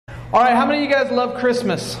All right, how many of you guys love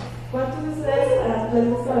Christmas?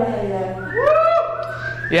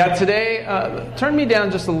 Yeah, today, turn me down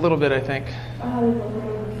just a little bit, I think.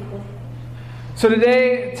 So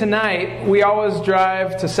tonight, we always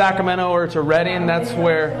drive to Sacramento or to Redding. That's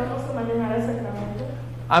where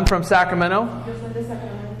I'm from, Sacramento.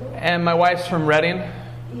 And my wife's from Redding.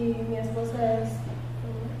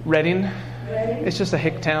 Redding. It's just a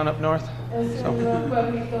hick town up north.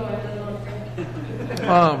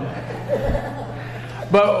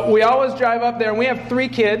 But we always drive up there, and we have 3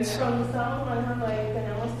 kids.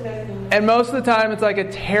 And most of the time, it's like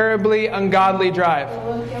a terribly ungodly drive.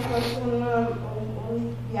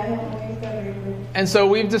 And so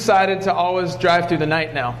we've decided to always drive through the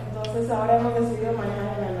night now.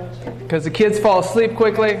 Because the kids fall asleep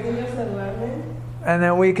quickly, and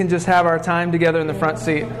then we can just have our time together in the front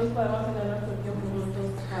seat.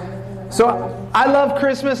 So I love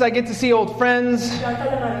Christmas. I get to see old friends,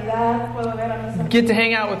 get to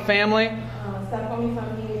hang out with family.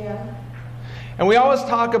 And we always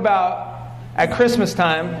talk about, at Christmas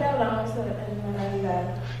time,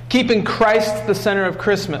 keeping Christ the center of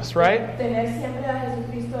Christmas, right?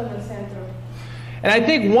 And I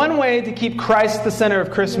think one way to keep Christ the center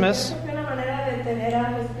of Christmas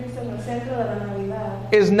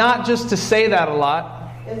is not just to say that a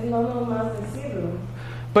lot,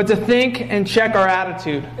 but to think and check our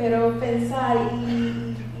attitude.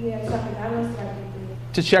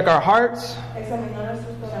 To check our hearts.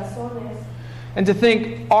 And to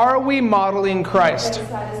think, are we modeling Christ?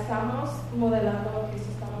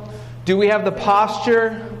 Do we have the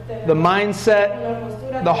posture, the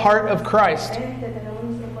mindset, the heart of Christ?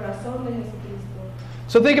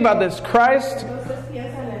 So think about this. Christ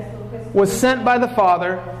was sent by the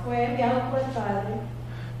Father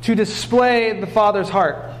to display the Father's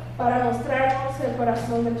heart.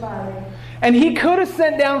 And He could have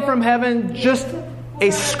sent down from heaven just a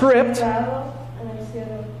script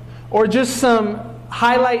or just some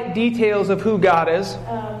highlight details of who God is.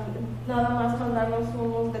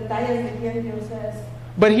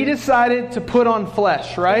 But He decided to put on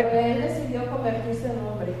flesh, right?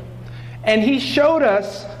 And He showed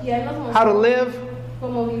us how to live,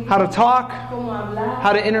 how to talk,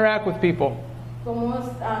 how to interact with people.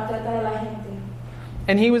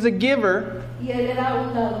 And He was a giver.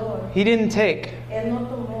 He didn't take.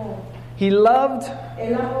 He loved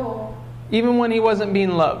even when He wasn't being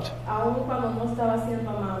loved.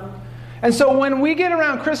 And so when we get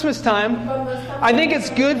around Christmas time, I think it's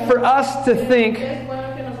good for us to think,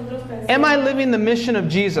 am I living the mission of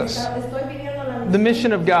Jesus? The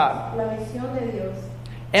mission of God?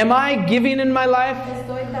 Am I giving in my life?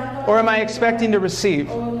 Or am I expecting to receive?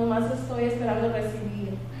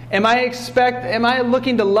 Am I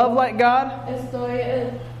looking to love like God?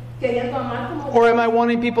 Or am I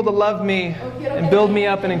wanting people to love me and build me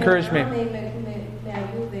up and encourage me?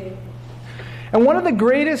 And one of the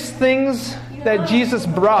greatest things that Jesus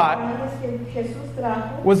brought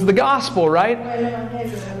was the gospel, right?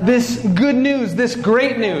 This good news, this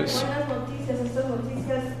great news.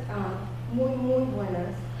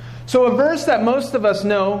 So a verse that most of us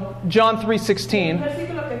know, John 3:16.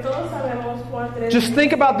 Just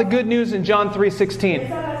think about the good news in John 3:16.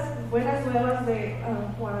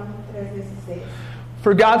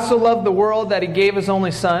 For God so loved the world that He gave His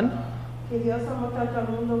only Son,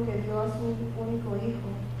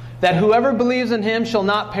 that whoever believes in Him shall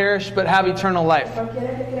not perish but have eternal life.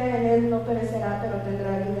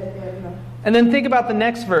 And then think about the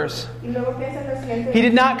next verse. He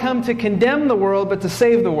did not come to condemn the world but to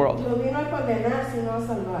save the world.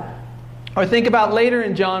 Or think about later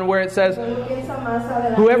in John where it says,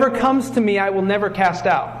 whoever comes to me I will never cast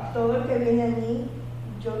out.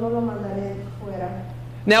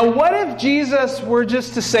 Now what if Jesus were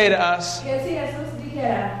just to say to us,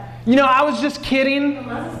 you know, I was just kidding.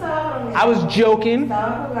 I was joking.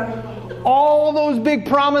 All those big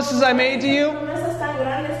promises I made to you,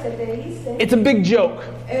 it's a big joke.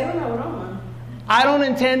 I don't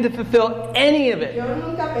intend to fulfill any of it.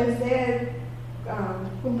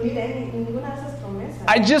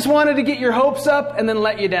 I just wanted to get your hopes up and then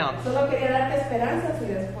let you down.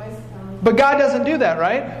 But God doesn't do that,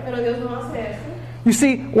 right? You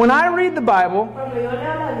see, when I read the Bible,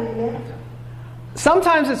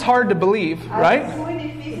 sometimes it's hard to believe, right?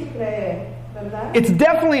 It's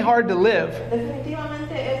definitely hard to live.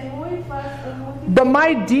 But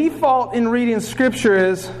my default in reading Scripture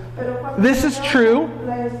is, this is true.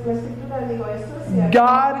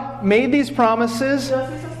 God made these promises,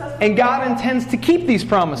 and God intends to keep these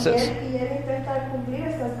promises.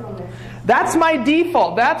 That's my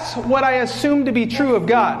default. That's what I assume to be true of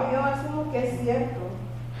God.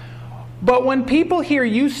 But when people hear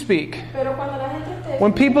you speak,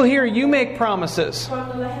 when people hear you make promises,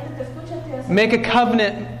 make a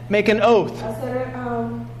covenant, make an oath,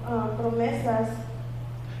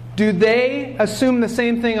 do they assume the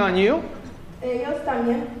same thing on you?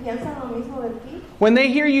 When they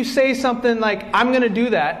hear you say something like, I'm going to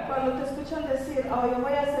do that,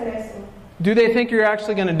 do they think you're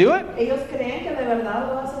actually going to do it?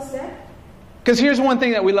 Because here's one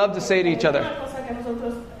thing that we love to say to each other.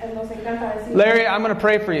 Larry, I'm going to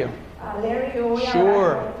pray for you.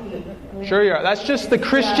 Sure. Sure you are. That's just the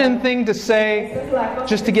Christian thing to say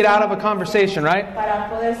just to get out of a conversation, right?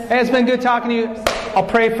 Hey, it's been good talking to you. I'll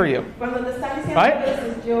pray for you. Right?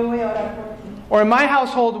 Or in my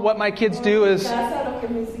household, what my kids do is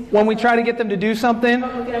when we try to get them to do something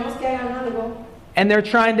and they're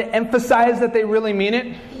trying to emphasize that they really mean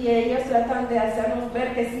it,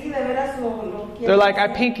 they're like, I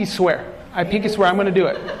pinky swear. I pinky swear I'm going to do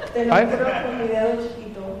it. Right?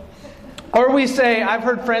 Or we say, I've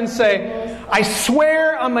heard friends say, I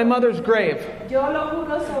swear on my mother's grave.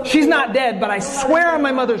 She's not dead, but I swear on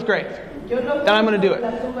my mother's grave that I'm going to do it.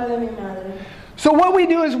 So what we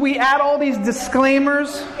do is we add all these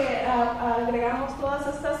disclaimers.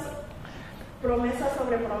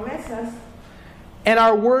 And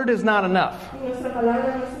our word is not enough.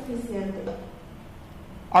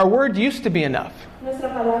 Our word used to be enough.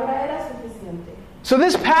 So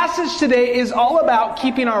this passage today is all about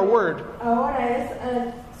keeping our word.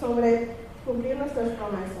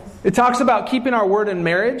 It talks about keeping our word in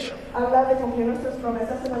marriage.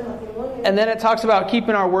 And then it talks about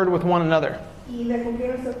keeping our word with one another.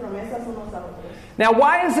 Now,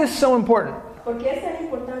 why is this so important?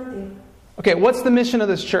 Okay, what's the mission of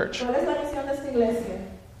this church?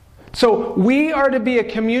 So we are to be a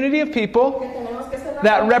community of people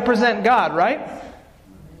that represent God, right?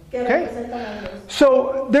 Okay.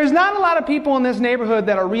 So there's not a lot of people in this neighborhood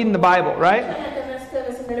that are reading the Bible, right?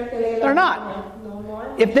 They're not.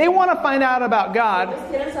 If they want to find out about God,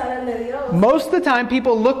 most of the time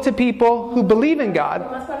people look to people who believe in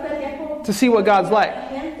God to see what God's like.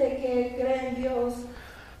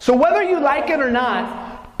 So whether you like it or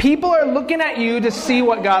not, people are looking at you to see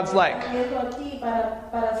what God's like.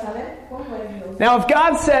 Now, if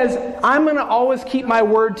God says, I'm going to always keep my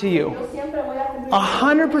word to you,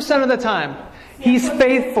 100% of the time, He's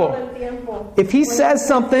faithful. If He says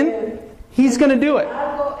something, He's going to do it.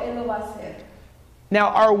 Now,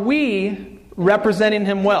 are we representing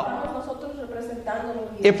Him well?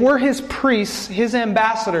 If we're His priests, His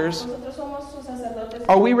ambassadors,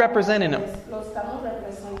 are we representing Him?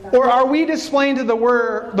 Or are we displaying to the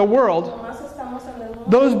world,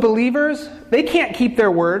 those believers, they can't keep their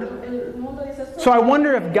word. So I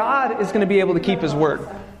wonder if God is going to be able to keep His word.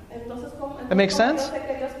 That makes sense?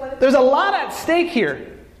 There's a lot at stake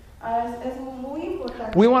here.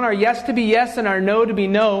 We want our yes to be yes and our no to be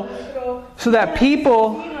no, so that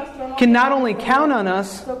people can not only count on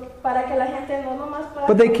us,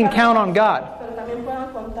 but they can count on God.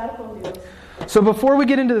 So before we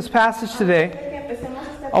get into this passage today,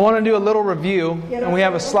 I want to do a little review, and we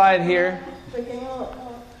have a slide here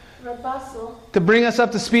to bring us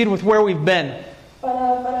up to speed with where we've been.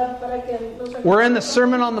 We're in the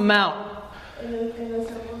Sermon on the Mount.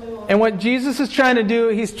 And what Jesus is trying to do,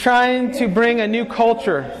 He's trying to bring a new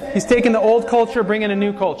culture. He's taking the old culture, bringing a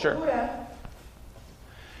new culture.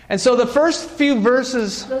 And so the first few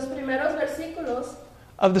verses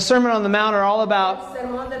of the Sermon on the Mount are all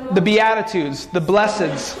about the Beatitudes, the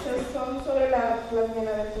Blesseds.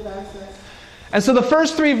 And so the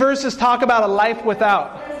first 3 verses talk about a life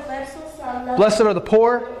without. Blessed are the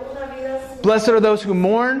poor. Blessed are those who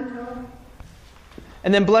mourn.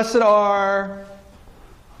 And then blessed are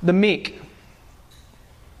the meek.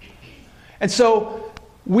 And so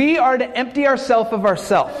we are to empty ourselves of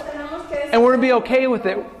ourselves. And we're to be okay with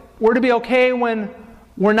it. We're to be okay when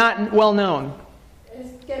we're not well known.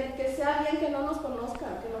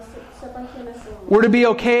 We're to be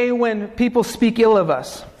okay when people speak ill of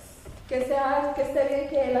us.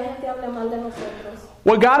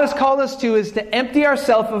 What God has called us to is to empty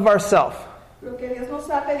ourselves of ourselves.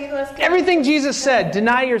 Everything Jesus said,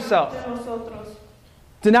 deny yourself.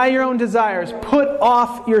 Deny your own desires. Put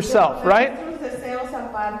off yourself, right?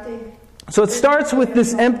 So it starts with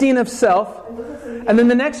this emptying of self. And then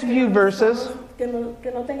the next few verses,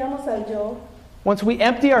 once we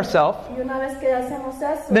empty ourselves,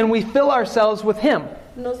 then we fill ourselves with Him.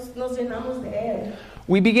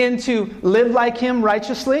 We begin to live like Him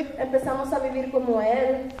righteously.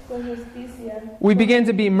 We begin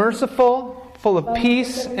to be merciful, full of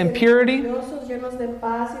peace and purity.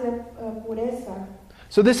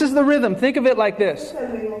 So this is the rhythm. Think of it like this.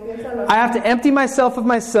 I have to empty myself of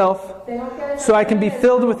myself so I can be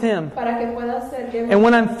filled with Him. And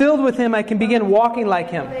when I'm filled with Him, I can begin walking like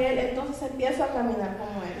Him.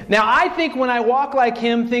 Now, I think when I walk like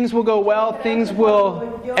Him, things will go well.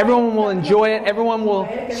 Everyone will enjoy it. Everyone will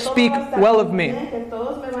speak well of me.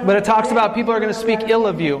 But it talks about people are going to speak ill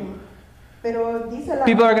of you.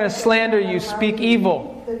 People are going to slander you, speak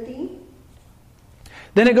evil.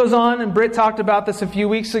 Then it goes on, and Britt talked about this a few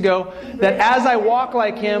weeks ago, that as I walk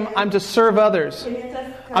like Him, I'm to serve others.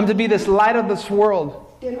 I'm to be this light of this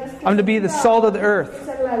world. I'm to be the salt of the earth.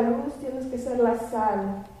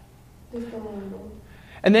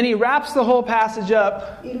 And then he wraps the whole passage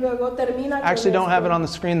up. I actually don't have it on the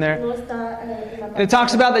screen there. And it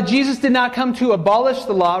talks about that Jesus did not come to abolish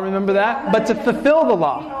the law, remember that, but to fulfill the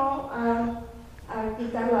law.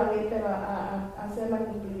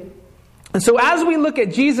 And so as we look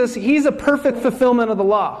at Jesus, He's a perfect fulfillment of the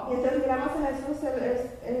law.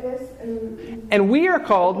 And we are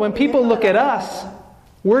called, when people look at us,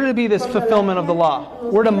 we're to be this fulfillment of the law.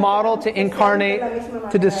 We're to model, to incarnate,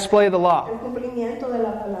 to display the law.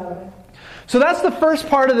 So that's the first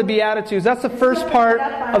part of the Beatitudes. That's the first part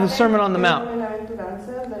of the Sermon on the Mount.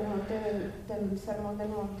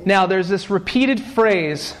 Now, there's this repeated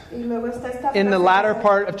phrase in the latter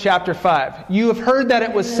part of chapter 5. You have heard that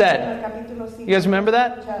it was said. You guys remember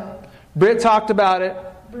that? Britt talked about it.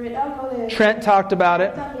 Trent talked about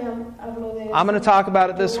it. I'm going to talk about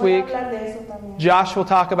it this week. Josh will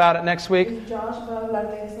talk about it next week.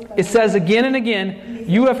 It says again and again,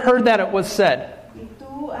 you have heard that it was said.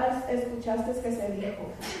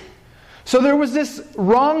 So there was this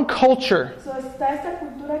wrong culture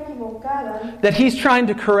that he's trying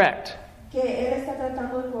to correct. You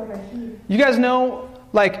guys know,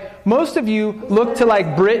 like, most of you look to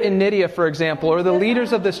like Britt and Nydia, for example, or the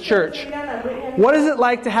leaders of this church. What is it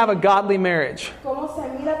like to have a godly marriage?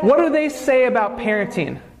 What do they say about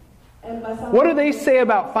parenting? What do they say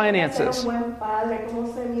about finances? Well,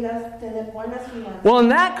 in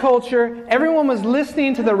that culture, everyone was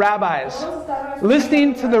listening to the rabbis,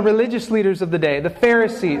 listening to the religious leaders of the day, the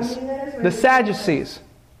Pharisees, the Sadducees.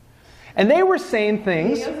 And they were saying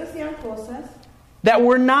things that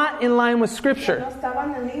were not in line with Scripture.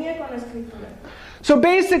 So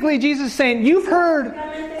basically, Jesus is saying, you've heard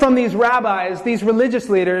from these rabbis, these religious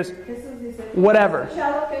leaders, whatever.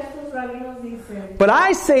 But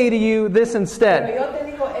I say to you this instead.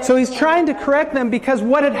 So he's trying to correct them because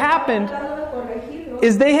what had happened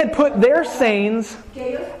is they had put their sayings,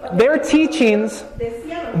 their teachings,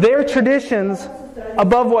 their traditions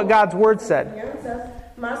above what God's Word said.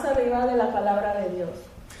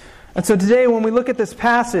 And so today when we look at this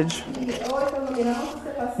passage,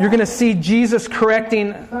 you're going to see Jesus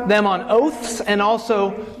correcting them on oaths and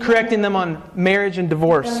also correcting them on marriage and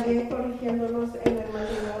divorce.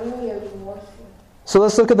 So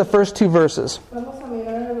let's look at the first two verses. It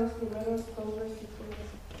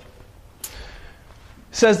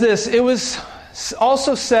says this, it was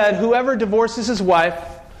also said, whoever divorces his wife,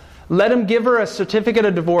 let him give her a certificate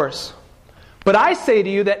of divorce. But I say to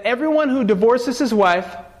you that everyone who divorces his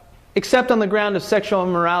wife, except on the ground of sexual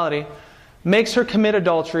immorality, makes her commit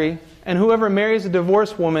adultery, and whoever marries a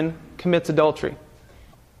divorced woman commits adultery.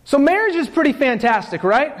 So marriage is pretty fantastic,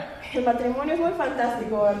 right? El matrimonio es muy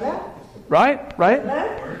fantástico, ¿verdad? Right?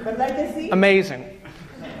 ¿Verdad que sí? Amazing.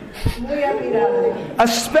 Muy admirable.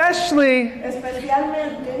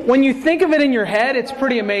 Especialmente when you think of it in your head, it's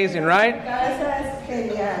pretty amazing, right? Es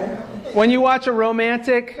genial. When you watch a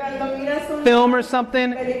romantic film or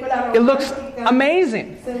something, it looks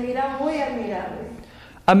amazing. Se mira muy admirable.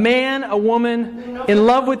 A man, a woman, in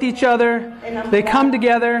love with each other, they come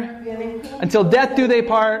together until death do they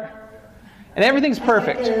part, and everything's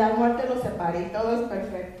perfect.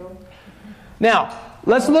 Now,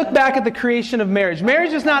 let's look back at the creation of marriage.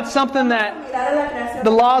 Marriage is not something that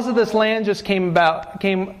the laws of this land just came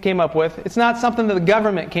up with. It's not something that the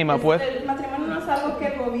government came up with.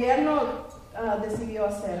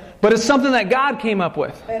 But it's something that God came up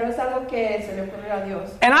with. And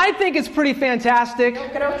I think it's pretty fantastic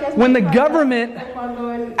when the government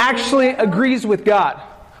actually agrees with God.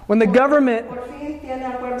 When the government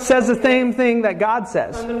says the same thing that God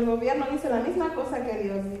says.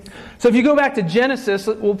 So if you go back to Genesis,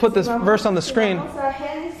 we'll put this verse on the screen.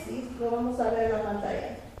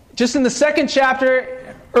 Just in the second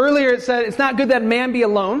chapter, earlier it said, it's not good that man be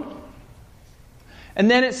alone. And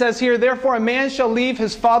then it says here, therefore a man shall leave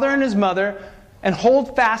his father and his mother and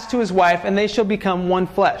hold fast to his wife, and they shall become one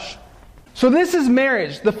flesh. So this is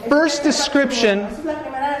marriage, the first description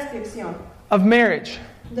of marriage.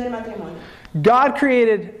 God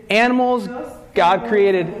created animals, God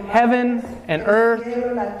created heaven and earth,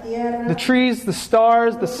 the trees, the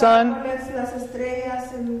stars, the sun,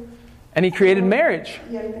 and He created marriage.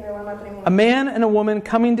 A man and a woman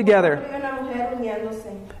coming together.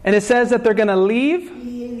 And it says that they're going to leave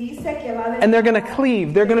and they're going to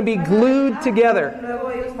cleave. They're going to be glued together.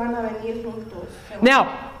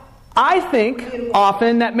 Now, I think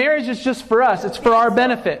often that marriage is just for us. It's for our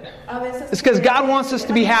benefit. It's because God wants us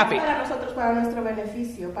to be happy.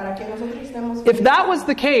 If that was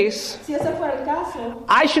the case,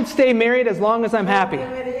 I should stay married as long as I'm happy.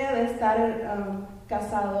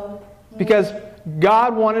 Because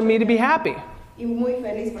God wanted me to be happy. If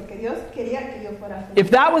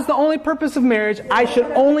that was the only purpose of marriage, I should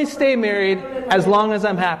only stay married as long as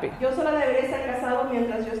I'm happy.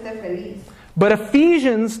 But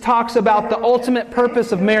Ephesians talks about the ultimate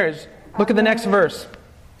purpose of marriage. Look at the next verse.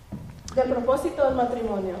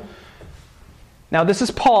 Now this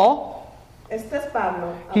is Paul.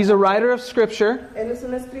 He's a writer of Scripture.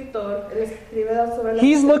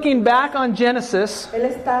 He's looking back on Genesis. And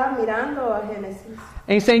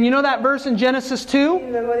he's saying, you know that verse in Genesis 2?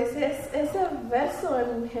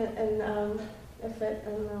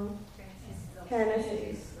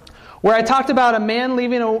 Where I talked about a man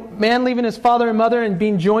leaving his father and mother and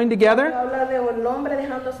being joined together.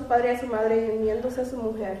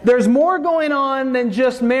 There's more going on than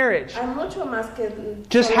just marriage.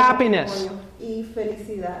 Just happiness.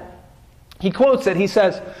 He quotes it. He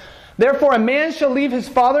says, therefore a man shall leave his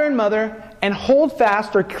father and mother and hold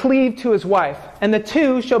fast or cleave to his wife, and the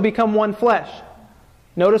two shall become one flesh.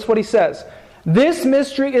 Notice what he says. This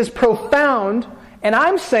mystery is profound, and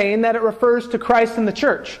I'm saying that it refers to Christ and the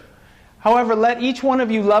church. However, let each one of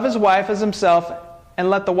you love his wife as himself, and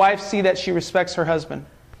let the wife see that she respects her husband.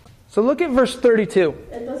 So look at verse 32.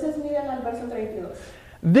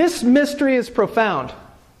 This mystery is profound.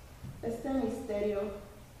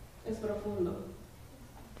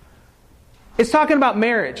 It's talking about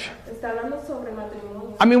marriage.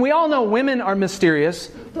 I mean, we all know women are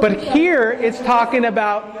mysterious, but here it's talking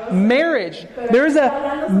about marriage. There's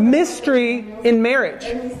a mystery in marriage.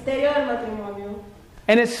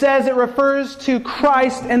 And it says it refers to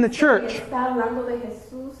Christ and the church.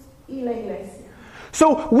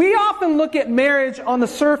 So we often look at marriage on the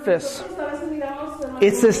surface.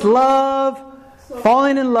 It's this love,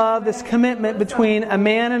 falling in love, this commitment between a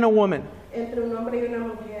man and a woman.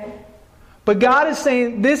 But God is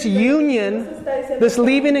saying this union, this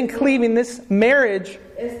leaving and cleaving, this marriage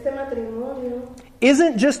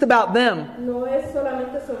isn't just about them.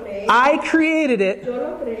 I created it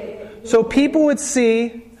so people would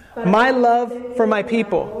see my love for my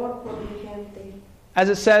people. As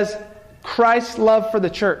it says, Christ's love for the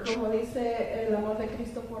church.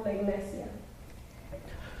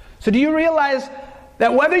 So do you realize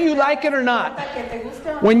that whether you like it or not,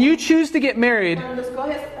 when you choose to get married,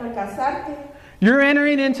 you're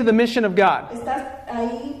entering into the mission of God.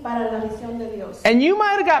 And you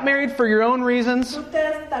might have got married for your own reasons.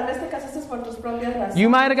 You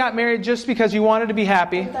might have got married just because you wanted to be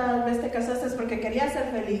happy.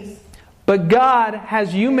 But God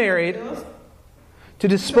has you married to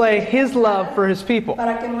display His love for His people.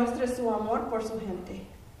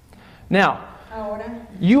 Now,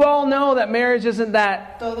 you all know that marriage isn't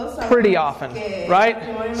that pretty often, right?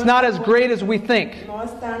 It's not as great as we think.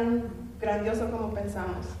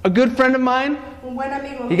 A good friend of mine,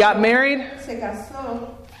 he got married.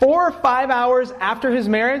 4 or 5 hours after his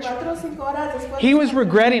marriage, he was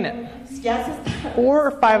regretting it. 4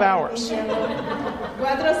 or 5 hours.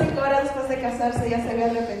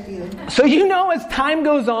 So you know, as time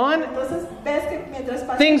goes on,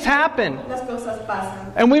 things happen.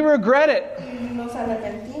 And we regret it.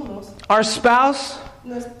 Our spouse,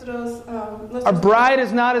 our bride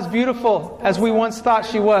is not as beautiful as we once thought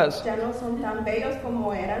she was.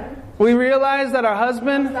 We realize that our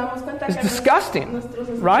husband is disgusting,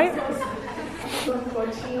 right?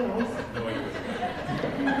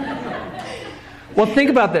 Well, think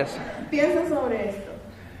about this.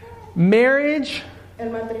 Marriage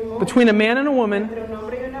between a man and a woman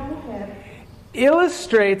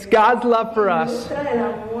illustrates God's love for us.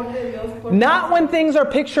 Not when things are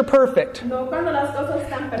picture perfect.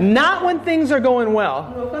 Not when things are going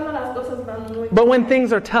well. But when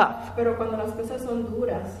things are tough.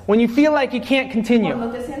 When you feel like you can't continue.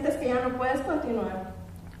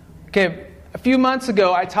 Okay, a few months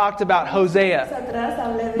ago I talked about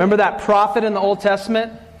Hosea. Remember that prophet in the Old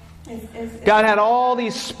Testament? God had all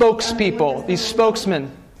these spokespeople, these spokesmen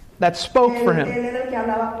that spoke for Him.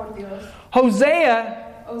 Hosea,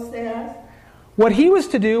 what he was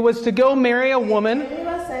to do was to go marry a woman,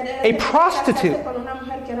 a prostitute.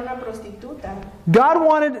 God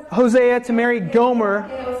wanted Hosea to marry Gomer,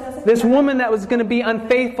 this woman that was going to be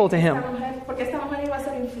unfaithful to him.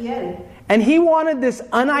 And he wanted this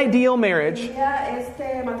unideal marriage,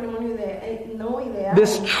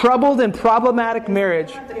 this troubled and problematic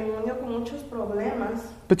marriage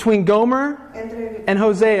between Gomer and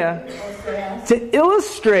Hosea to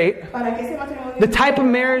illustrate the type of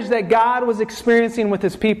marriage that God was experiencing with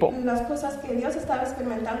His people.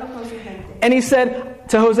 And He said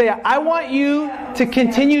to Hosea, I want you to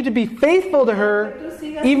continue to be faithful to her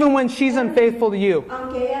even when she's unfaithful to you.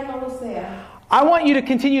 I want you to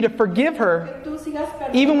continue to forgive her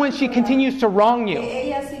even when she continues to wrong you.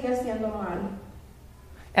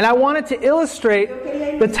 And I wanted to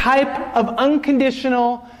illustrate the type of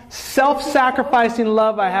unconditional, self-sacrificing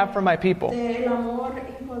love I have for my people.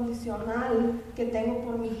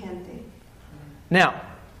 Now,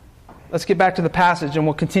 let's get back to the passage and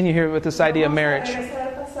we'll continue here with this idea of marriage.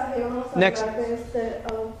 Next.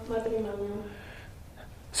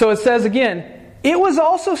 So it says again, it was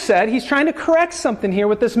also said, he's trying to correct something here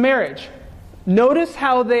with this marriage. Notice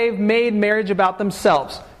how they've made marriage about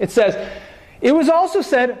themselves. It says, it was also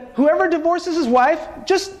said, whoever divorces his wife,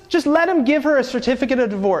 just let him give her a certificate of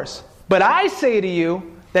divorce. But I say to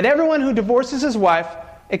you that everyone who divorces his wife,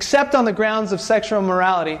 except on the grounds of sexual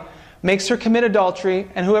immorality, makes her commit adultery,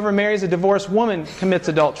 and whoever marries a divorced woman commits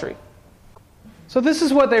adultery. So this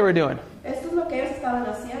is what they were doing.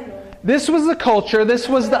 This was the culture, this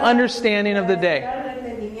was the understanding of the day.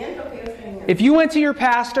 If you went to your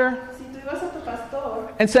pastor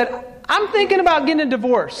and said, I'm thinking about getting a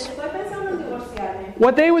divorce,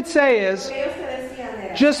 what they would say is,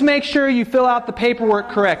 just make sure you fill out the paperwork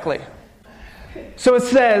correctly. So it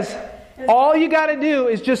says, all you got to do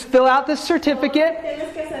is just fill out this certificate.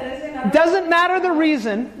 Doesn't matter the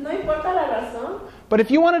reason. But if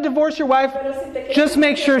you want to divorce your wife, just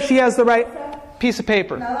make sure she has the right piece of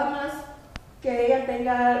paper.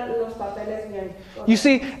 You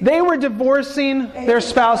see, they were divorcing their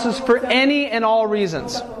spouses for any and all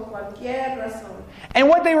reasons. And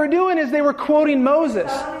what they were doing is they were quoting Moses.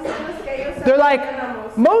 They're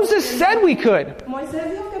like, Moses said we could.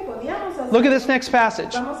 Look at this next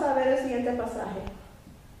passage.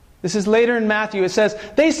 This is later in Matthew. It says,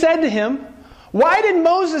 they said to him, why did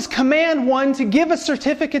Moses command one to give a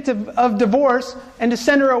certificate of divorce and to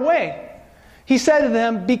send her away? He said to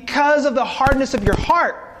them, because of the hardness of your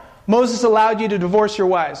heart, Moses allowed you to divorce your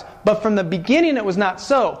wives. But from the beginning it was not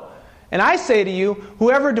so. And I say to you,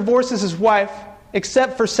 whoever divorces his wife,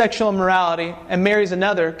 except for sexual immorality, and marries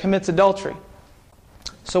another, commits adultery.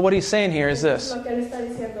 So what he's saying here is this.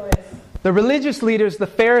 The religious leaders, the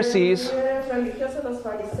Pharisees,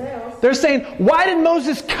 they're saying, why did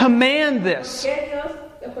Moses command this?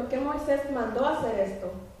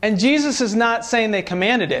 And Jesus is not saying they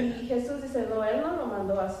commanded it.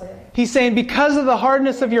 He's saying because of the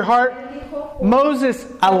hardness of your heart, Moses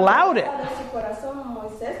allowed it.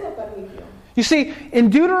 You see, in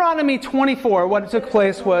Deuteronomy 24, what took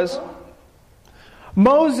place was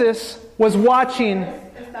Moses was watching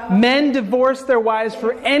men divorce their wives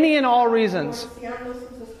for any and all reasons.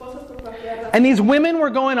 And these women were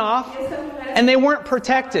going off and they weren't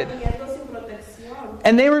protected.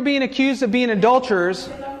 And they were being accused of being adulterers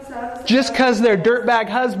just because their dirtbag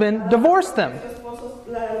husband divorced them.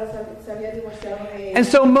 And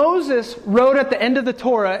so Moses wrote at the end of the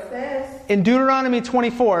Torah in Deuteronomy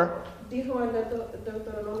 24,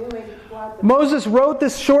 Moses wrote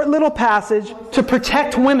this short little passage to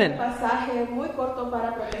protect women.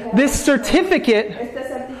 This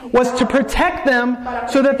certificate was to protect them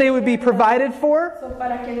so that they would be provided for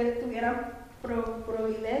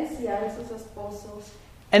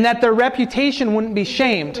and that their reputation wouldn't be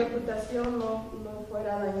shamed.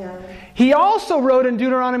 He also wrote in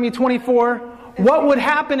Deuteronomy 24 what would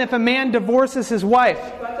happen if a man divorces his wife.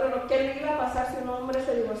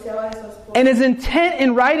 And his intent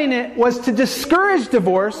in writing it was to discourage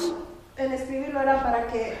divorce,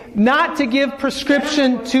 not to give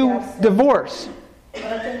prescription to divorce.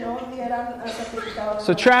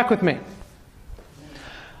 So track with me.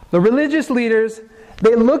 The religious leaders,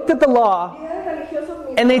 they looked at the law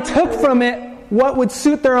and they took from it what would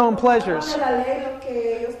suit their own pleasures.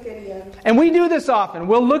 And we do this often.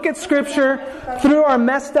 We'll look at Scripture through our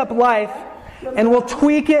messed up life and we'll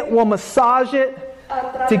tweak it, we'll massage it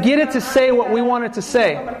to get it to say what we want it to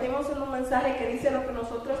say.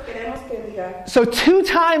 So 2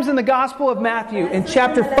 times in the Gospel of Matthew, in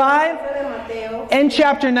chapter 5 and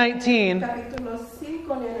chapter 19,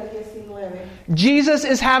 Jesus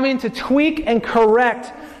is having to tweak and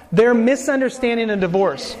correct their misunderstanding of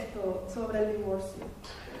divorce.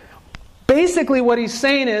 Basically what he's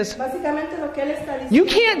saying is, Básicamente lo que él está diciendo, you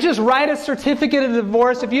can't just write a certificate of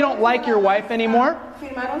divorce if you don't like your wife anymore.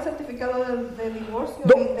 firmar un certificado de divorcio.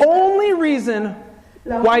 The only reason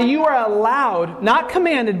why you are allowed, not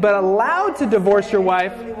commanded, but allowed to divorce your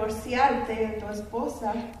wife Divorciarte de tu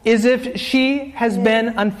esposa, is if she has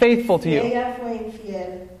been unfaithful to si you. ella fue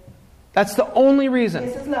infiel. That's the only reason.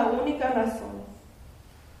 Esa es la única razón.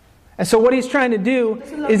 And so what he's trying to do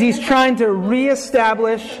is he's trying to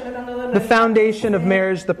reestablish the foundation of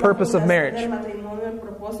marriage, the purpose of marriage. El matrimonio, el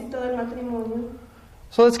propósito del matrimonio.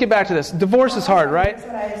 So let's get back to this. Divorce is hard, right?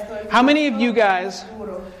 How many of you guys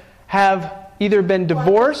have either been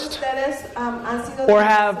divorced or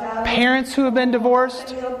have parents who have been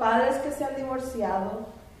divorced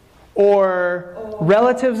or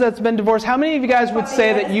relatives that's been divorced? How many of you guys would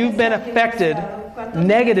say that you've been affected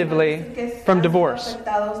negatively from divorce?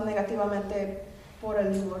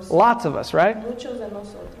 Lots of us, right?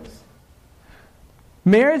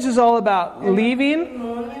 Marriage is all about leaving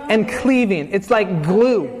and cleaving. It's like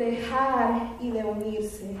glue.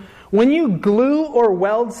 When you glue or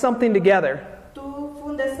weld something together,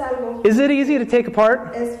 is it easy to take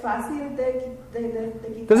apart? Does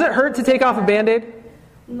it hurt to take off a Band-Aid?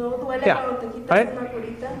 Yeah, right?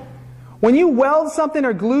 When you weld something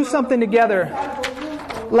or glue something together,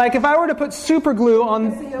 like if I were to put super glue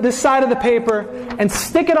on this side of the paper and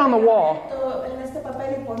stick it on the wall,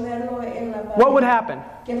 what would happen?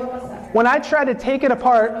 When I try to take it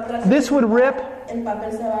apart, this would rip,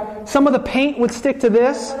 some of the paint would stick to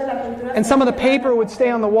this, and some of the paper would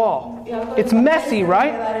stay on the wall. It's messy,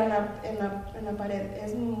 right?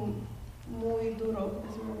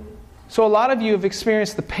 So a lot of you have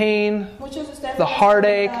experienced the pain, the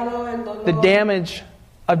heartache, the damage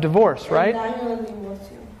of divorce, right?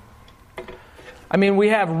 I mean, we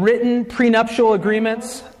have written prenuptial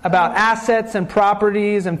agreements about assets and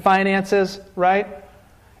properties and finances, right?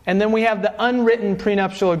 And then we have the unwritten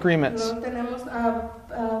prenuptial agreements.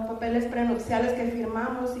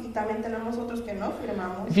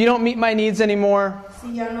 If you don't meet my needs anymore,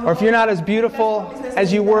 or if you're not as beautiful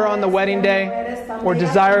as you were on the wedding day, or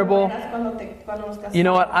desirable, you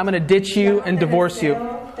know what? I'm going to ditch you and divorce you.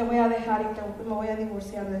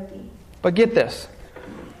 But get this.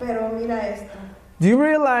 Do you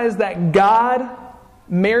realize that God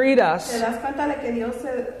married us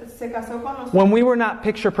when we were not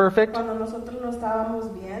picture perfect?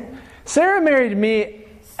 Sarah married me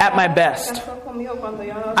at my best.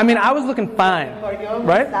 I mean, I was looking fine,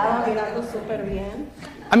 right?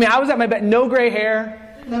 I mean, I was at my best. No gray hair.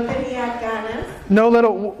 No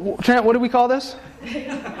little, Trent, what do we call this?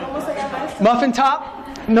 Muffin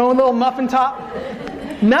top? No little muffin top?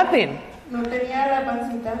 Nothing.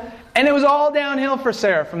 And it was all downhill for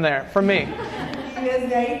Sarah from there, from me.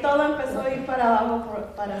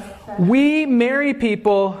 We marry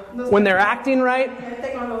people when they're acting right,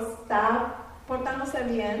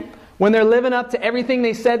 when they're living up to everything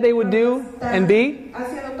they said they would do and be.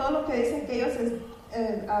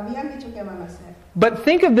 But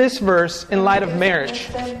think of this verse in light of marriage.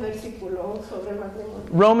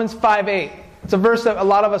 Romans 5:8. It's a verse that a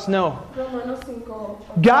lot of us know.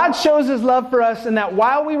 God shows His love for us in that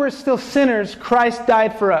while we were still sinners, Christ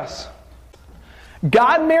died for us.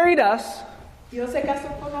 God married us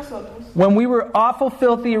when we were awful,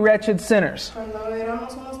 filthy, wretched sinners.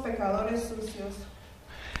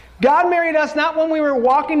 God married us not when we were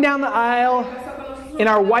walking down the aisle in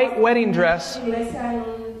our white wedding dress,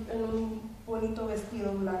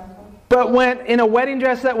 but when in a wedding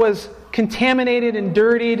dress that was contaminated and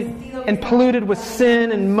dirtied and polluted with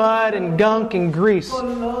sin and mud and gunk and grease.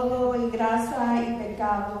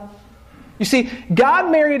 You see,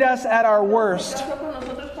 God married us at our worst.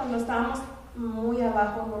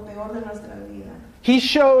 He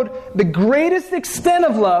showed the greatest extent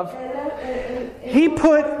of love. He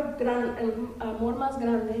put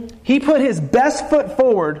His best foot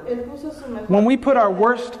forward when we put our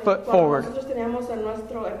worst foot forward.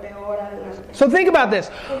 So think about this.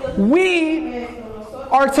 We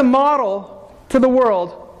are to model to the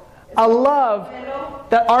world a love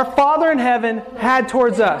that our Father in heaven had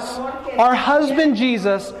towards us. Our husband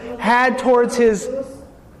Jesus had towards His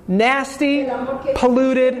nasty,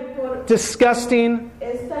 polluted, disgusting,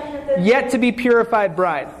 yet to be purified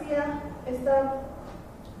bride.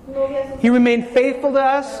 He remained faithful to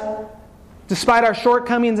us despite our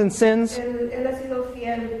shortcomings and sins.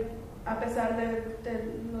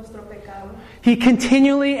 He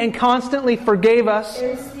continually and constantly forgave us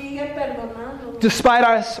despite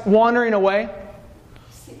us wandering away.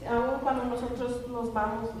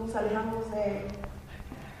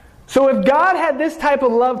 So if God had this type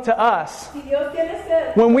of love to us,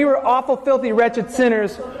 when we were awful, filthy, wretched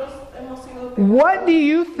sinners, what do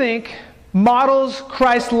you think models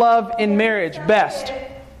Christ's love in marriage best?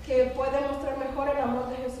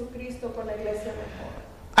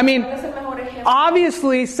 I mean,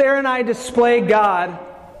 obviously, Sarah and I display God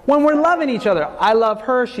when we're loving each other. I love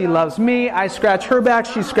her, she loves me. I scratch her back,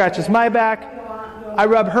 she scratches my back. I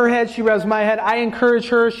rub her head, she rubs my head. I encourage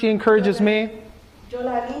her, she encourages me.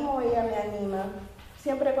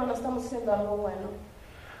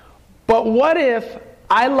 But what if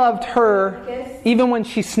I loved her even when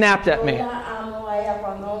she snapped at me?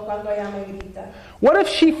 What if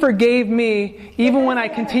she forgave me even when I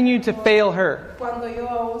continued to fail her?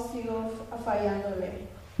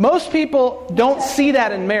 Most people don't see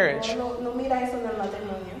that in marriage.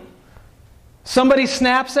 Somebody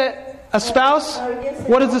snaps at a spouse,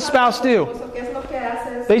 what does the spouse do?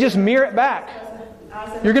 They just mirror it back.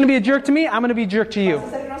 You're going to be a jerk to me, I'm going to be a jerk to you.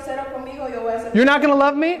 You're not going to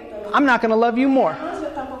love me, I'm not going to love you more.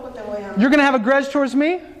 You're going to have a grudge towards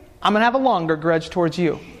me, I'm going to have a longer grudge towards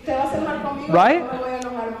you. Right?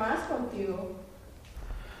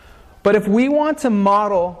 But if we want to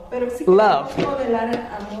model love,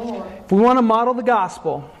 if we want to model the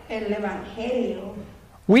gospel,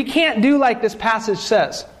 we can't do like this passage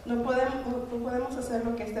says.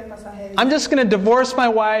 I'm just going to divorce my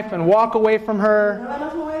wife and walk away from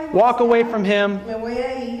her, walk away from him,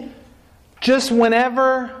 just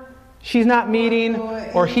whenever she's not meeting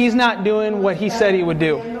or he's not doing what he said he would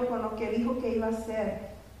do.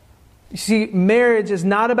 You see, marriage is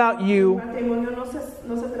not about you.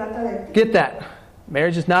 Get that.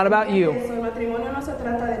 Marriage is not about you.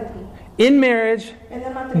 In marriage,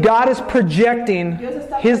 God is projecting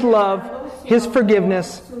His love, His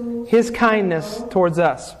forgiveness, His kindness towards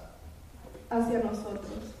us.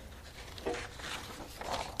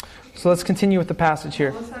 So let's continue with the passage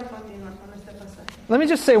here. Let me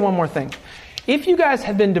just say one more thing. If you guys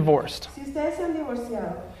have been divorced,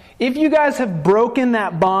 if you guys have broken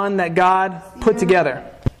that bond that God put together,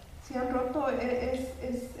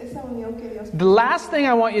 the last thing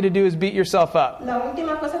I want you to do is beat yourself up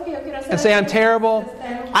and say, I'm terrible,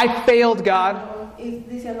 I failed God,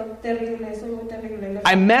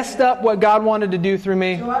 I messed up what God wanted to do through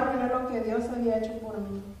me.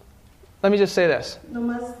 Let me just say this.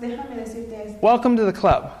 Welcome to the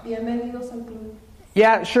club.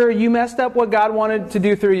 Yeah, sure, you messed up what God wanted to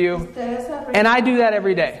do through you. And I do that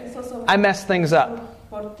every day. I mess things up.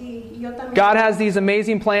 God has these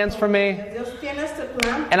amazing plans for me.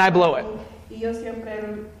 And I blow it.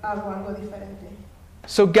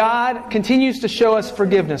 So God continues to show us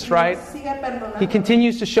forgiveness, right? He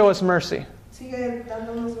continues to show us mercy.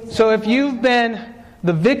 So if you've been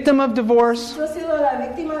the victim of divorce,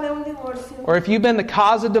 or if you've been the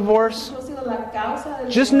cause of divorce,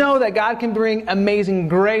 just know that God can bring amazing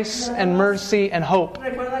grace and mercy and hope.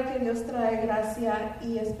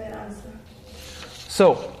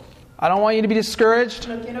 So, I don't want you to be discouraged.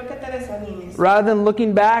 Rather than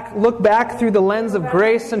looking back, look back through the lens of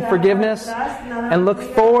grace and forgiveness, and look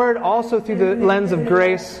forward also through the lens of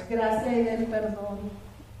grace,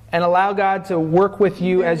 and allow God to work with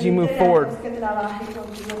you as you move forward.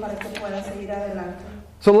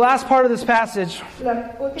 So the last part of this passage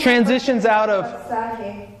transitions out of...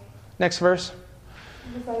 Next verse.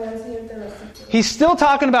 He's still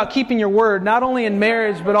talking about keeping your word, not only in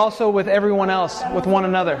marriage, but also with everyone else, with one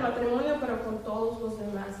another.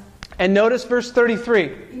 And notice verse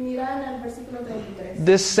 33.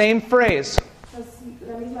 This same phrase.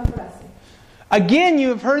 Again, you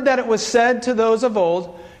have heard that it was said to those of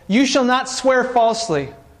old, you shall not swear falsely,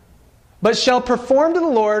 but shall perform to the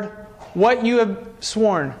Lord what you have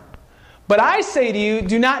sworn. But I say to you,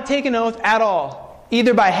 do not take an oath at all,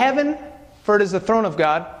 either by heaven, for it is the throne of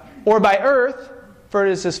God, or by earth, for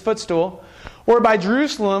it is His footstool, or by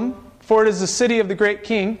Jerusalem, for it is the city of the great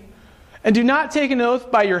King. And do not take an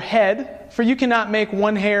oath by your head, for you cannot make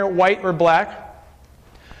one hair white or black.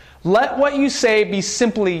 Let what you say be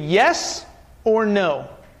simply yes or no.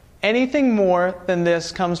 Anything more than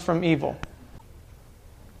this comes from evil.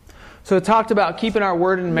 So it talked about keeping our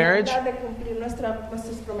word in marriage.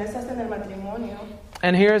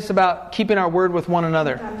 And here it's about keeping our word with one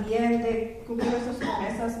another.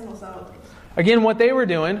 Again, what they were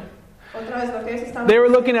doing, they were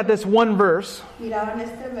looking at this one verse.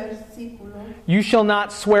 You shall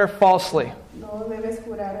not swear falsely.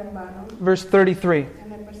 Verse 33.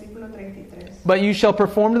 But you shall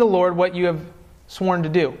perform to the Lord what you have sworn to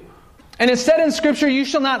do. And it said in Scripture, you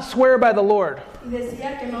shall not swear by the Lord. Y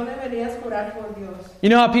decía que no deberías jurar por Dios. You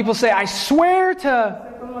know how people say, I swear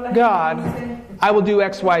to God, I will do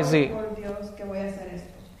X, Y, Z.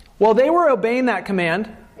 Well, they were obeying that command.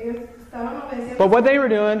 But what they were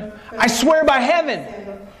doing, I swear by heaven.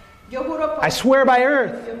 I swear by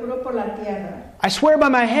earth. I swear by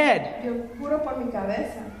my head.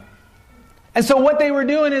 And so what they were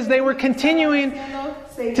doing is they were continuing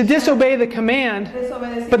to disobey the command,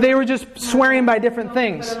 but they were just swearing by different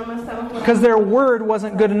things because their word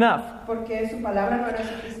wasn't good enough.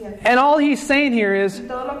 And all he's saying here is,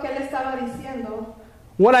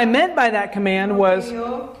 what I meant by that command was,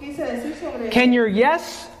 can your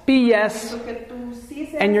yes be yes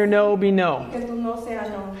and your no be no?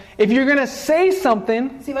 If you're going to say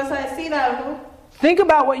something, think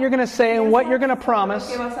about what you're going to say and what you're going to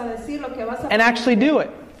promise and actually do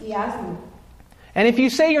it. And if you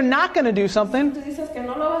say you're not going to do something,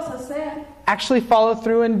 actually follow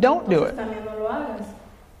through and don't do it.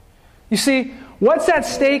 You see, what's at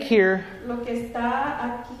stake here?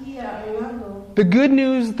 The good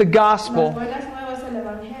news, the gospel,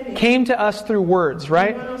 came to us through words,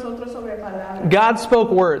 right? God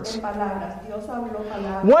spoke words.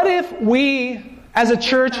 What if we, as a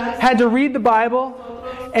church, had to read the Bible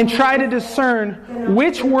and try to discern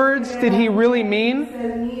which words did He really mean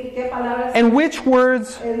and which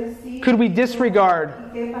words could we disregard?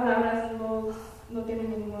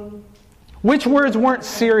 Which words weren't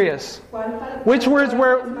serious? Which words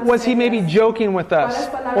was He maybe joking with us?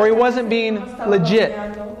 Or He wasn't being legit?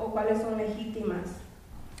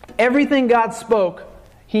 Everything God spoke,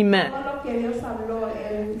 He meant.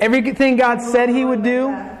 Everything God said He would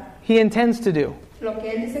do, He intends to do.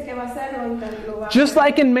 Just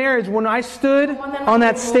like in marriage, when I stood on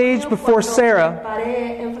that stage before Sarah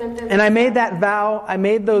and I made that vow, I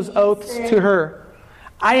made those oaths to her,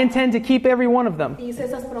 I intend to keep every one of them.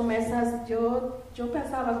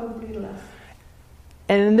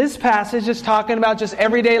 And in this passage, it's talking about just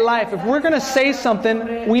everyday life. If we're going to say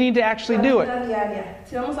something, we need to actually do it.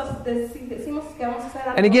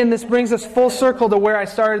 And again, this brings us full circle to where I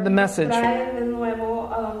started the message.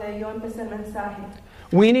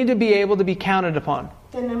 We need to be able to be counted upon.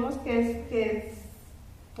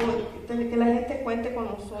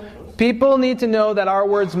 People need to know that our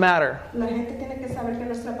words matter.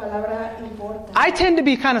 I tend to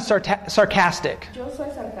be kind of sarcastic.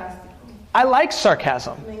 I like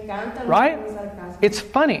sarcasm, right? It's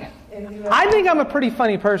funny. I think I'm a pretty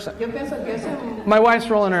funny person. My wife's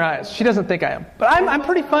rolling her eyes. She doesn't think I am. But I'm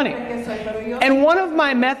pretty funny. And one of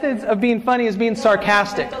my methods of being funny is being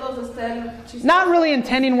sarcastic. Not really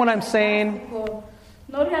intending what I'm saying.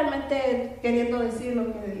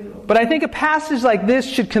 But I think a passage like this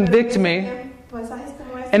should convict me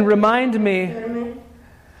and remind me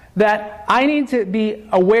that I need to be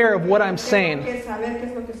aware of what I'm saying.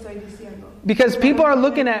 Because people are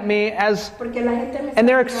looking at me and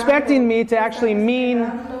they're expecting me to actually mean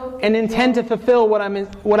and intend to fulfill what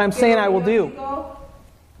I'm saying I will do.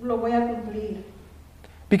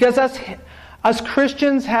 Because us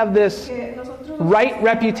Christians have this right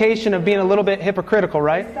reputation of being a little bit hypocritical,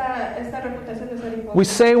 right? We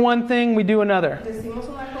say one thing, we do another.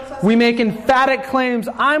 We make emphatic claims.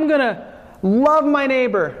 I'm going to love my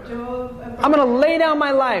neighbor. I'm going to lay down my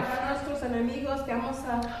life.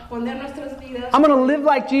 I'm going to live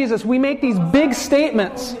like Jesus. We make these big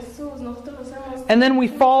statements. And then we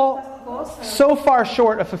fall so far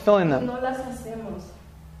short of fulfilling them.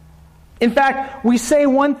 In fact, we say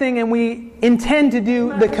one thing and we intend to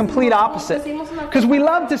do the complete opposite. Because we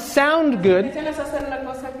love to sound good,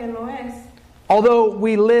 although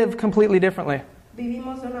we live completely differently.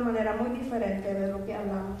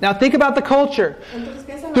 Now think about the culture.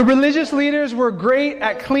 The religious leaders were great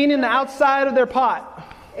at cleaning the outside of their pot.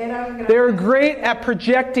 They were great at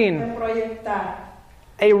projecting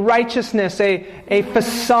a righteousness, a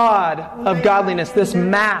facade of godliness, this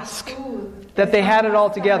mask that they had it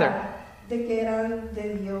all together.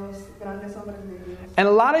 And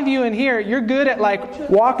a lot of you in here, you're good at like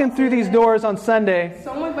walking through these doors on Sunday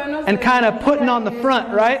and kind of putting on the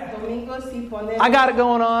front, right? I got it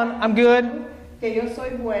going on. I'm good.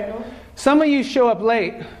 Some of you show up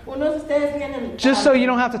late just so you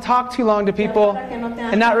don't have to talk too long to people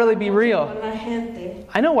and not really be real.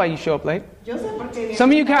 I know why you show up late.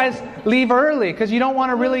 Some of you guys leave early because you don't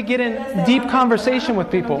want to really get in deep conversation with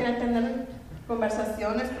people.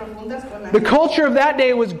 The culture of that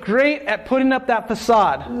day was great at putting up that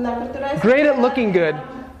facade. Great at looking good.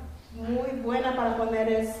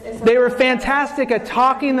 They were fantastic at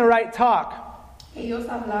talking the right talk. Ellos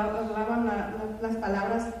hablaban las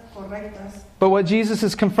palabras correctas. But what Jesus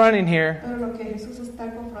is confronting here, Pero lo que Jesús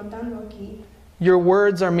está confrontando aquí, your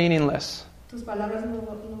words are meaningless. tus palabras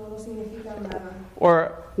no significan nada.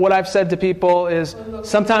 Or what I've said to people is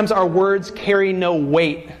sometimes our words carry no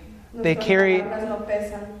weight. They carry,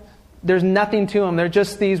 there's nothing to them. They're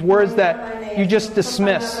just these words that you just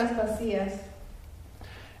dismiss.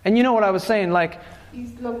 And you know what I was saying? Like,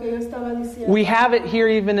 we have it here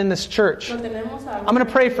even in this church. I'm going to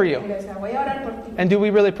pray for you. And do we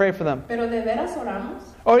really pray for them?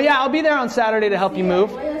 Or yeah, I'll be there on Saturday to help you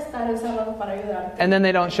move. And then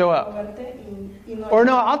they don't show up. Or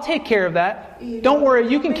no, I'll take care of that. Don't worry,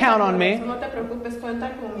 you can count on me.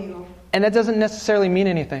 And that doesn't necessarily mean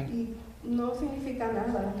anything.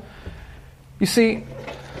 You see,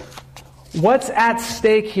 what's at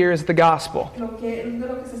stake here is the gospel.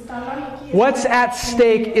 What's at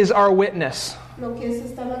stake is our witness.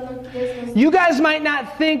 You guys might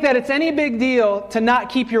not think that it's any big deal to not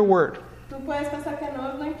keep your word.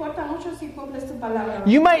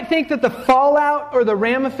 You might think that the fallout or the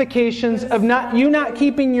ramifications of you not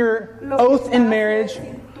keeping your oath in marriage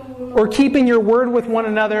or keeping your word with one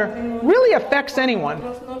another really affects anyone.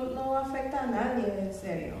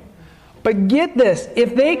 But get this,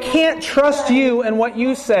 if they can't trust you and what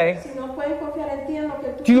you say,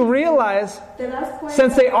 do you realize,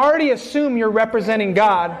 since they already assume you're representing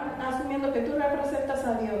God,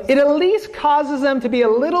 it at least causes them to be a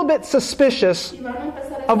little bit suspicious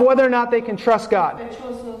of whether or not they can trust God.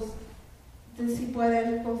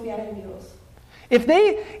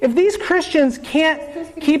 If these Christians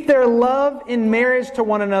can't keep their love in marriage to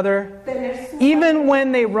one another, even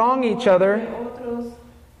when they wrong each other,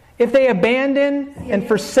 if they abandon and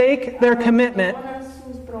forsake their commitment,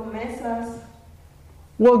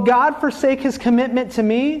 will God forsake His commitment to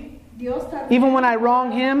me, even when I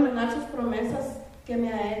wrong Him?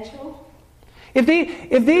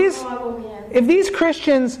 If these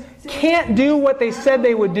Christians can't do what they said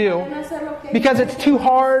they would do because it's too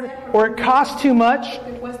hard or it costs too much,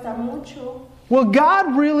 will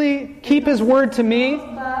God really keep His word to me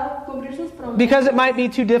because it might be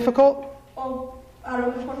too difficult?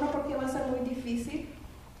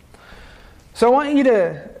 So I want you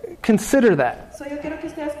to consider that.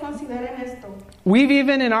 We've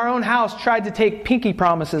even in our own house tried to take pinky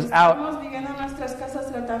promises out.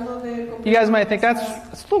 You guys might think that's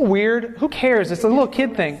a little weird. Who cares? It's a little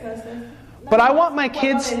kid thing. But I want my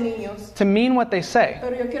kids to mean what they say.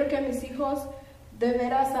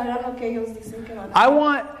 I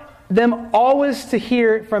want them always to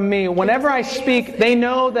hear from me. Whenever I speak, they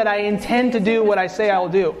know that I intend to do what I say I will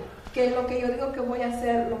do. And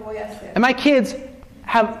my kids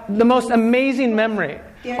have the most amazing memory.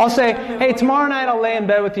 I'll say, hey, tomorrow night I'll lay in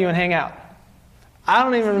bed with you and hang out. I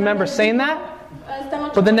don't even remember saying that.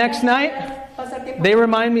 But the next night, they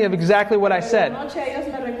remind me of exactly what I said. And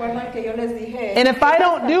if I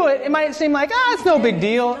don't do it, it might seem like, it's no big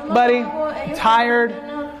deal, buddy. I'm tired.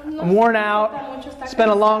 I'm worn out.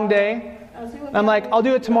 Spent a long day. And I'm like, I'll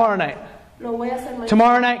do it tomorrow night.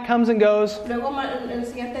 Tomorrow night comes and goes.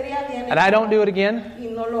 And I don't do it again.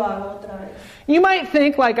 You might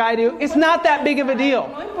think like I do, it's not that big of a deal.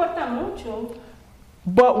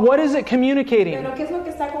 But what is it communicating?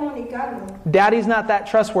 Daddy's not that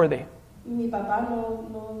trustworthy.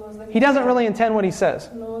 He doesn't really intend what he says.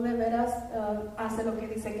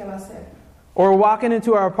 Or walking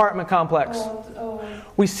into our apartment complex.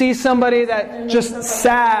 We see somebody that's just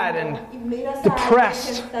sad and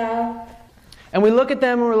depressed. And we look at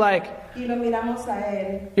them and we're like,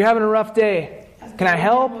 you're having a rough day. Can I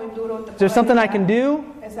help? Is there something I can do?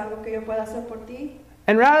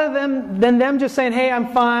 And rather than them just saying, hey,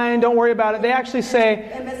 I'm fine, don't worry about it, they actually say,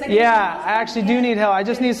 yeah, I actually do need help. I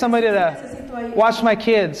just need somebody to watch my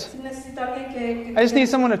kids. I just need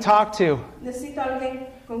someone to talk to.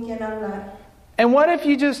 And what if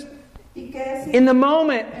you just, in the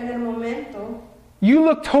moment, you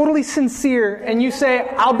look totally sincere and you say,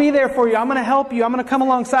 I'll be there for you, I'm going to help you, I'm going to come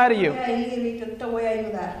alongside of you.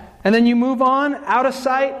 And then you move on, out of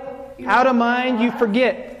sight, out of mind, you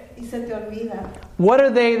forget. What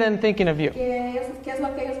are they then thinking of you?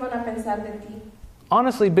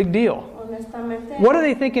 Honestly, big deal. What are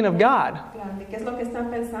they thinking of God?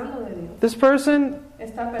 This person,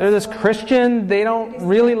 they're this Christian, they don't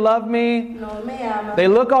really love me. They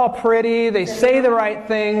look all pretty, they say the right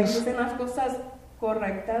things.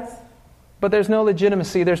 But there's no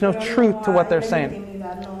legitimacy, there's no truth to what they're saying.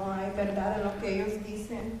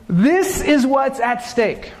 This is what's at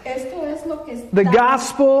stake. The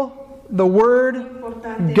gospel, the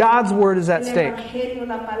word, God's word is at stake.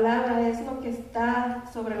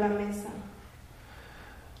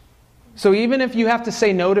 So even if you have to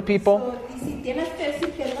say no to people,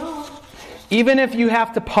 even if you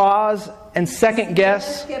have to pause and second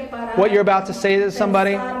guess what you're about to say to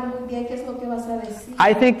somebody,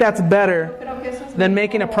 I think that's better than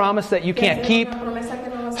making a promise that you can't keep,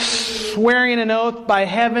 swearing an oath by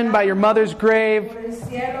heaven, by your mother's grave,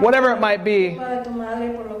 whatever it might be,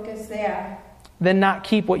 than not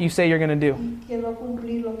keep what you say you're going to do.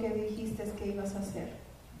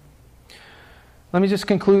 Let me just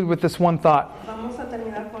conclude with this one thought.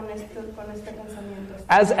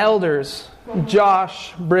 As elders,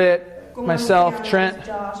 Josh, Britt, myself, Trent,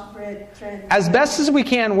 as best as we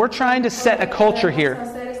can, we're trying to set a culture here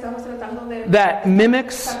that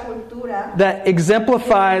mimics, that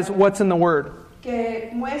exemplifies what's in the Word.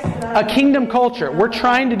 A kingdom culture. We're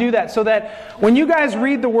trying to do that so that when you guys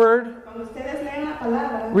read the Word,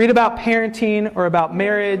 read about parenting or about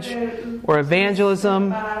marriage or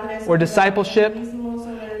evangelism or discipleship,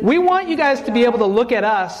 we want you guys to be able to look at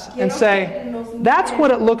us and say, that's what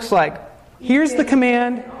it looks like. Here's the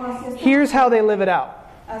command. Here's how they live it out.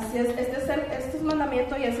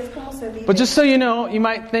 But just so you know, you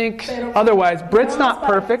might think otherwise. Britt's not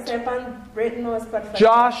perfect.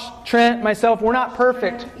 Josh, Trent, myself, we're not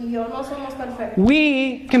perfect.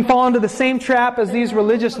 We can fall into the same trap as these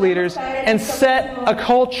religious leaders and set a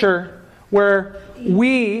culture where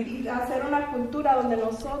we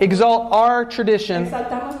exalt our tradition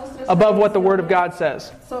above what the Word of God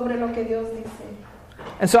says.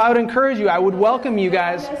 And so I would encourage you, I would welcome you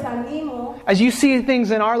guys, as you see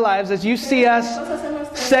things in our lives, as you see us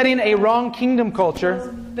setting a wrong kingdom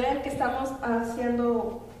culture,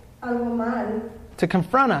 to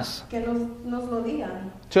confront us,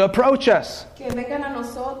 to approach us.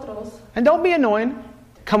 And don't be annoying.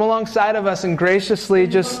 Come alongside of us and graciously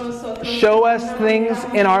just show us things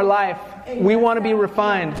in our life. We want to be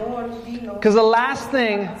refined. Because the last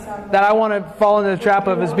thing that I want to fall into the trap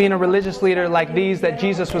of is being a religious leader like these that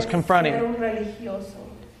Jesus was confronting.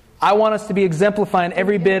 I want us to be exemplifying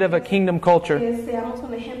every bit of a kingdom culture.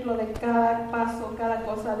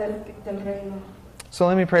 So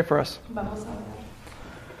let me pray for us.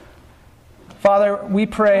 Father, we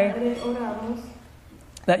pray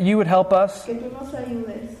that you would help us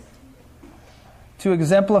to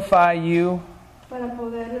exemplify you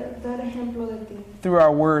through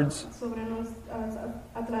our words.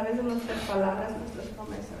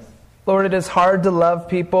 Lord, it is hard to love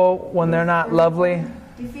people when they're not lovely.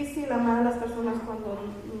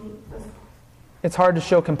 It's hard to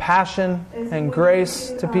show compassion and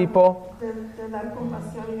grace to people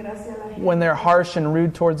when they're harsh and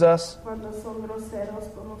rude towards us.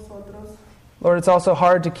 Lord, it's also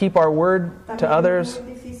hard to keep our word to others.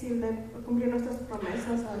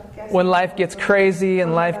 When life gets crazy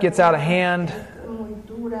and life gets out of hand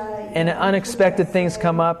and unexpected things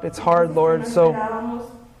come up, it's hard, Lord. So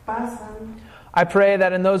I pray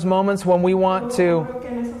that in those moments when we want to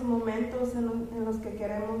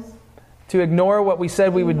ignore what we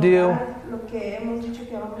said we would do,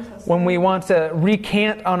 when we want to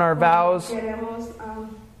recant on our vows and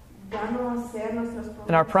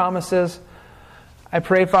our promises, I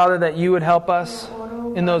pray, Father, that you would help us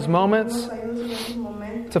in those moments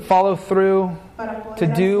to follow through, to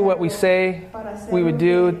do what we say we would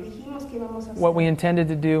do, what we intended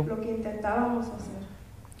to do.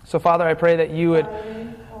 So, Father, I pray that you would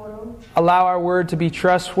allow our word to be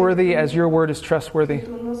trustworthy as your word is trustworthy.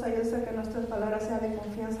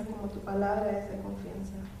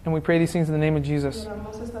 And we pray these things in the name of Jesus.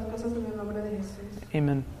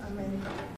 Amen.